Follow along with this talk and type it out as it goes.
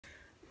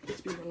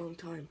It's been a long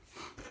time,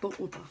 but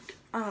we're back.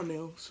 I'm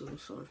ill, so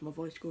sorry if my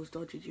voice goes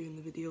dodgy during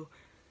the video.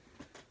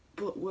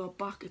 But we're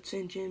back at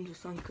St James's,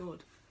 thank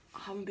God. I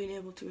haven't been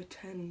able to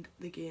attend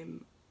the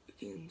game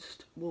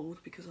against Wolves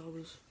because I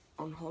was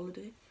on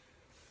holiday.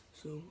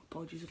 So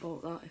apologies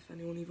about that if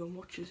anyone even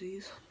watches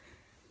these.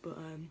 But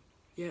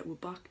yeah, we're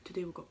back.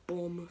 Today we've got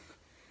Bournemouth.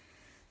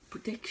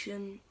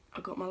 Prediction,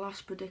 I got my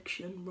last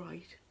prediction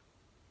right.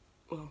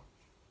 Well,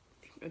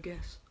 I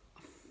guess.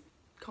 I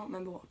can't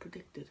remember what I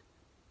predicted.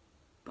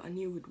 But I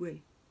knew we'd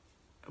win.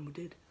 And we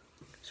did.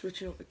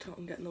 Switching up the top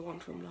and getting the one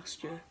from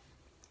last year.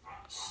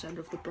 Instead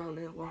of the brown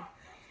ale one.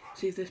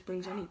 See if this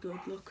brings any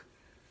good luck.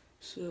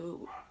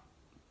 So,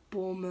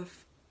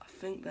 Bournemouth, I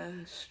think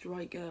their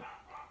striker,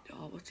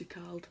 what's he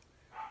called?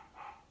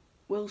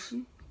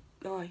 Wilson?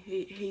 Aye,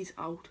 he's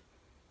out.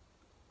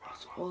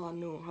 That's all I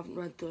know. I haven't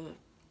read the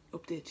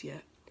updates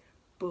yet.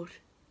 But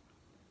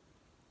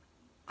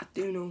I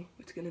do know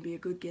it's going to be a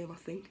good game, I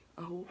think.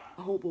 I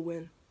hope we'll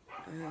win.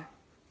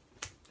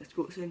 Let's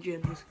go to St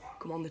James's.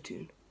 Come on the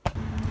tune. 15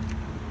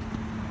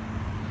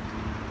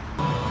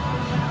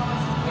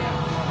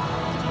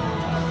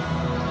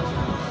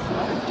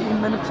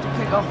 minutes to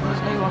kick off from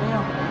this new one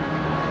here.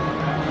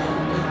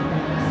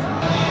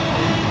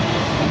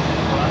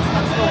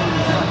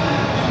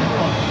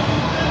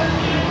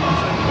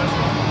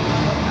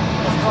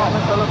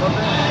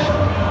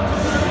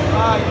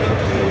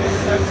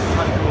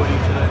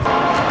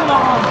 Come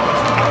on!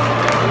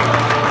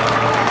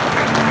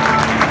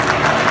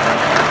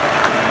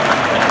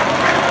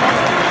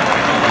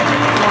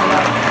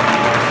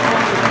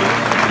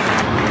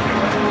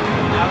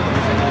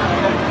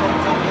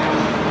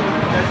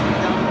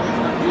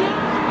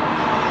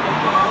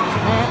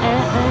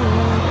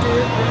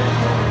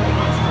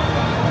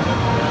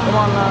 Come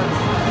on, lads.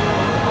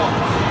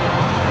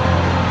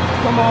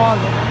 Come on.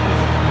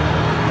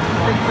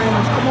 Big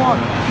famous, come on.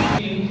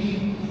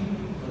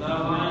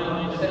 Now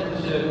line in the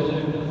centre circle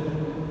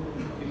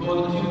before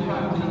the two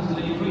captains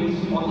retreat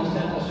on the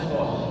centre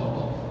spot.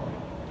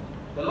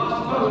 The last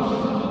post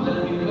will then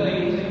be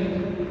played,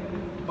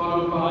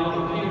 followed by a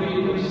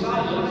period of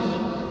silence,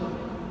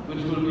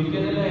 which will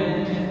begin and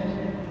end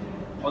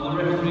on the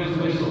referee's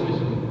whistle.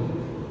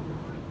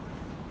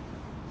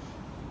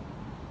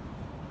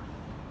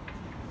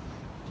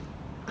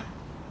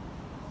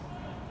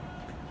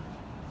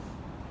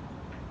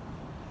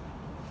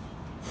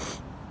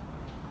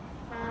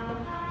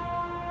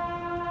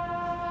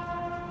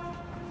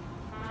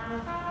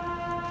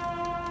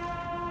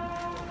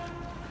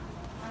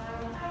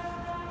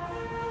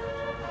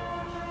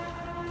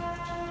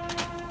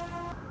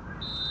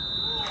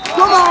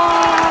 Come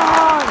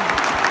on!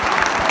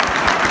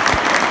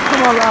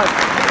 Come on, lads.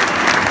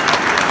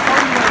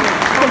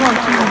 Come on,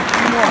 team.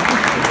 Come on.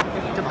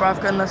 The Brav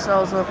getting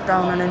themselves up,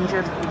 down and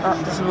injured. That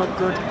doesn't look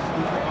good.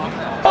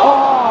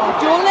 Oh,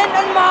 Joe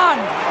Linton, man!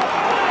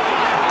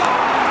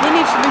 He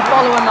needs to be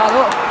following that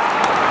up.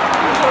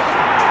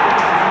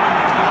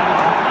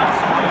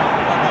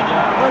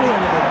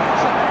 Brilliant.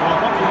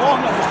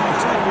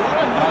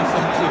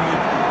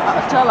 I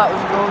could tell that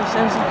was a goal as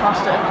soon as he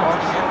passed it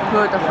across.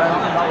 Good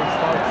defence.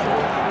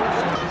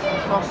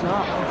 Cross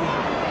that.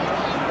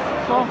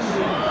 Cross.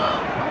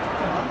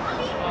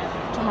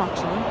 Come on,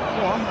 actually.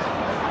 Go on.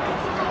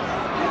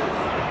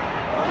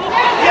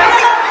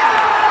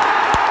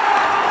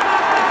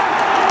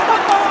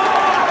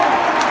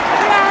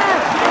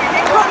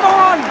 Come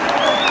on!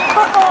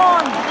 Come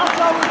on! That's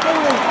how we're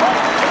doing.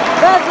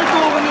 There's the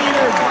goal we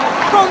needed.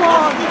 Come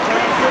on!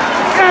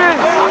 Yes!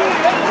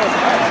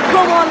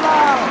 Come on,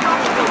 lad!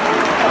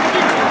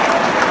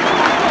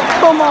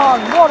 Come on,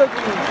 what a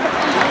goal!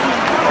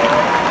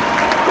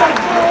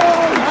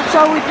 That's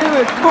how we do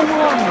it, come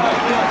on!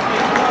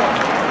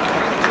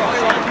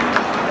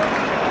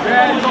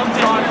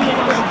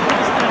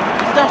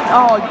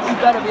 Oh, you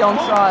better be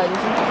onside,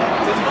 isn't it?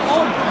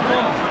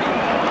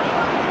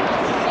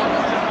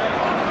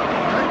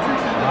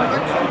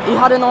 He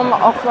had an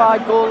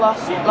offside goal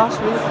last week.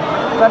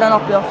 Better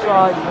not be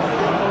offside.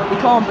 He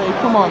can't be,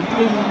 come on,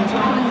 please.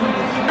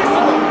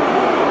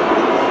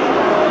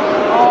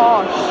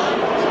 Oh,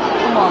 shit.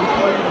 Come on,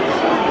 please.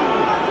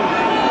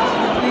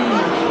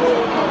 Please.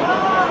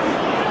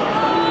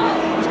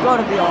 He's got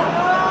to be on.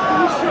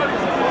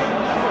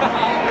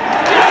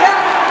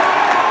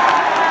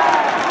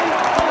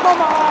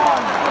 Come on!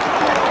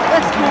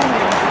 Let's go!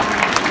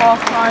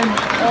 Half time,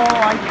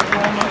 alright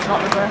performance, not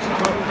the best,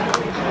 but...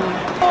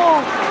 Oh!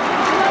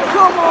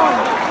 Come on!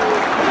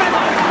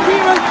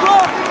 Kieran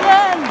Clark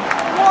again!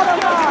 What a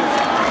man!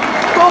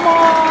 Come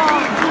on!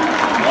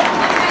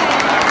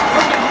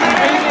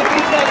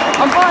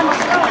 I'm by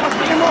myself, I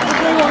see what to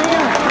do on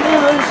here.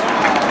 Clearers,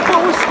 but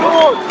we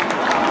scored!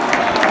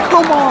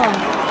 Come on!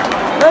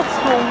 Let's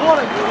go, what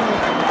a goal!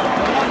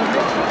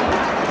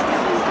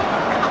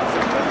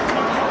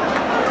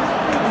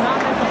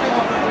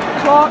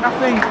 Clark, I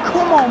think,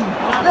 come on,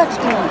 let's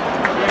go!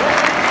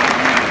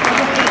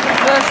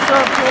 First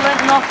serve to let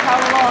not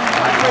carry on,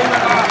 I agree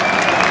with that.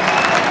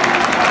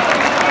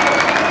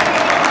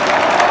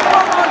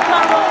 Come on,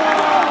 Carol!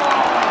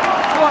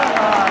 What a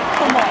lad!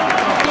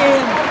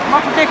 My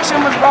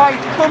prediction was right.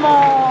 Come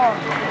on!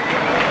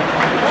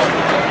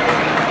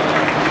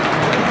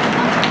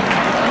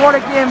 What a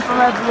game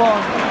from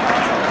everyone.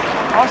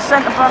 Our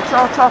centre-back's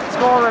our top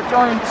scorer,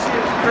 joint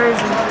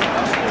crazy.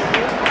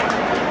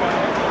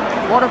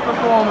 What a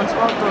performance.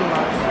 Well done,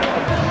 lads.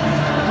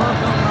 Well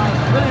done,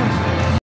 lads. Brilliant.